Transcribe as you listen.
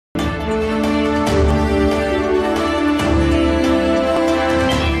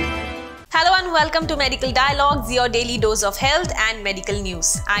welcome to Medical Dialogues, your daily dose of health and medical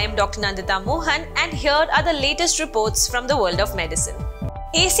news. I am Dr. Nandita Mohan and here are the latest reports from the world of medicine.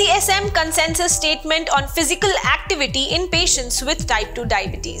 ACSM consensus statement on physical activity in patients with type 2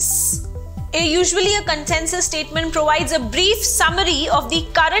 diabetes. Usually a consensus statement provides a brief summary of the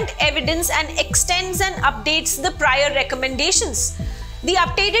current evidence and extends and updates the prior recommendations. The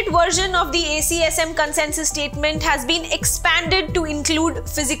updated version of the ACSM consensus statement has been expanded to include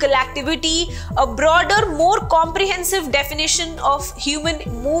physical activity, a broader, more comprehensive definition of human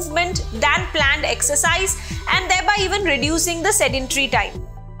movement than planned exercise, and thereby even reducing the sedentary time.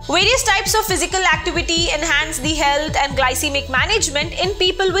 Various types of physical activity enhance the health and glycemic management in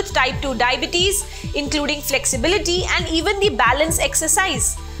people with type 2 diabetes, including flexibility and even the balance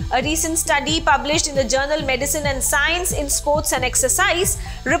exercise. A recent study published in the journal Medicine and Science in Sports and Exercise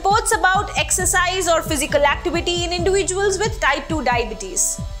reports about exercise or physical activity in individuals with type 2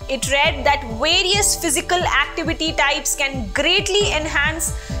 diabetes. It read that various physical activity types can greatly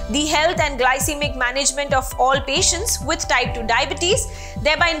enhance the health and glycemic management of all patients with type 2 diabetes,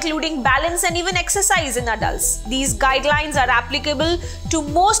 thereby including balance and even exercise in adults. These guidelines are applicable to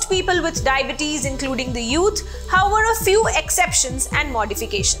most people with diabetes, including the youth, however, a few exceptions and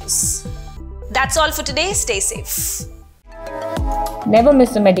modifications. That's all for today. Stay safe. Never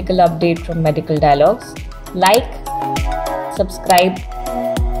miss a medical update from Medical Dialogues. Like, subscribe,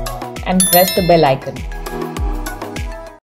 and press the bell icon.